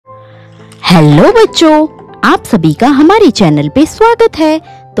Hello बच्चों, आप सभी का हमारे चैनल पे स्वागत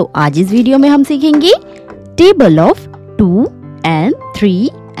है। तो आज इस वीडियो में हम सीखेंगे टेबल ऑफ 2 and 3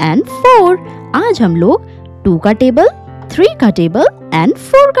 and 4। आज हम लोग 2 का टेबल, 3 का टेबल and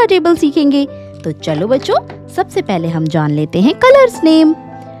 4 का टेबल सीखेंगे। तो चलो बच्चों, सबसे पहले हम जान लेते हैं colours name.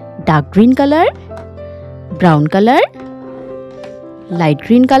 Dark green colour, brown colour, light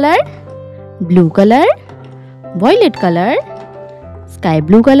green colour, blue colour, violet colour, sky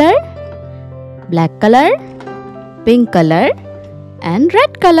blue colour, black color, pink color and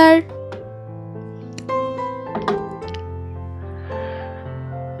red color।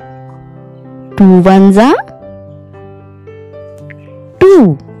 Two ones are 2,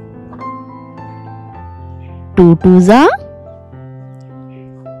 2 twos are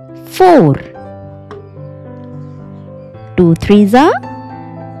 4, 2 threes are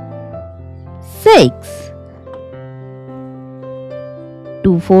 6,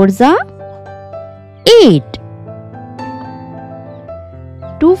 2 fours are 8,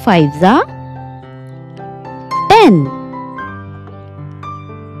 2 fives are 10,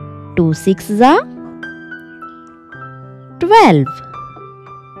 2 sixes are 12,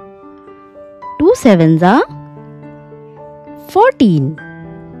 2 sevens are 14,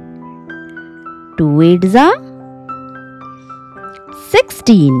 2 eights are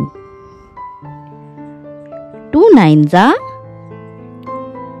 16, 2 nines are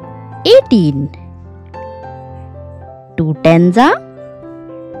 18, 2 tens are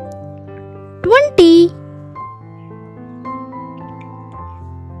 20,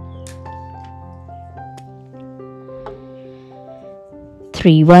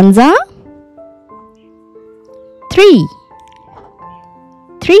 3 ones are 3,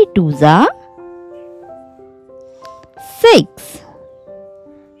 3 twos are 6,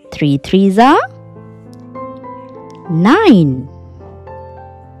 3 threes are 9,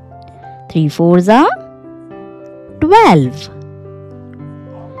 3 fours are 12,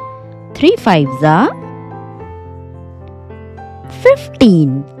 3 fives are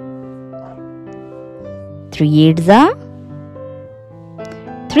 15, 3 eights are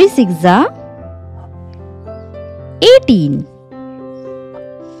 3 sixes are 18,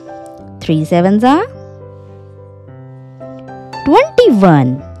 3 sevens are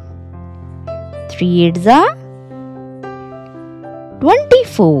 21, 3 eights are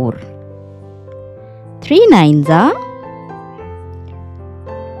 24, 3 nines are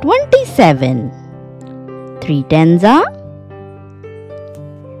 27, 3 tens are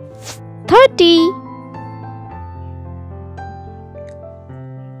 30,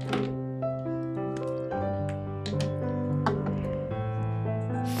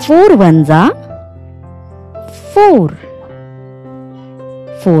 4 ones are 4,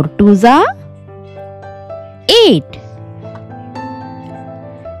 4 twos are 8,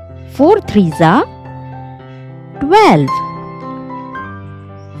 4 threes are 12,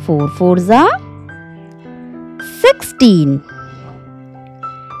 4 fours are 16,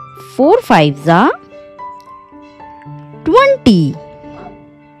 4 fives are 20,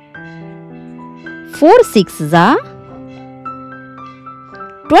 4 sixes are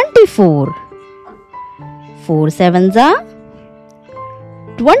 24, 4 sevens are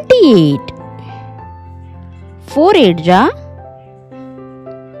 28, 4 eights are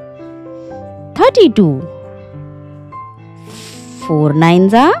 32, 4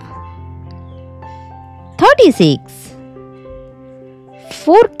 nines are 36,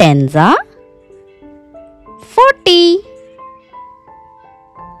 4 tens are 40।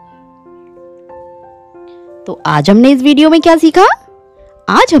 तो आज हमने इस video में क्या सीखा?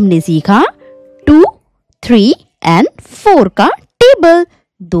 आज हमने सीखा 2, 3 and 4 का टेबल।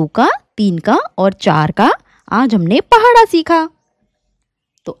 2 का, 3 का और 4 का आज हमने पहाड़ा सीखा।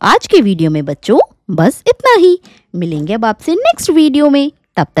 तो आज के वीडियो में बच्चों बस इतना ही। मिलेंगे अब आपसे नेक्स्ट वीडियो में।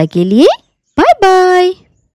 तब तक के लिए बाय बाय।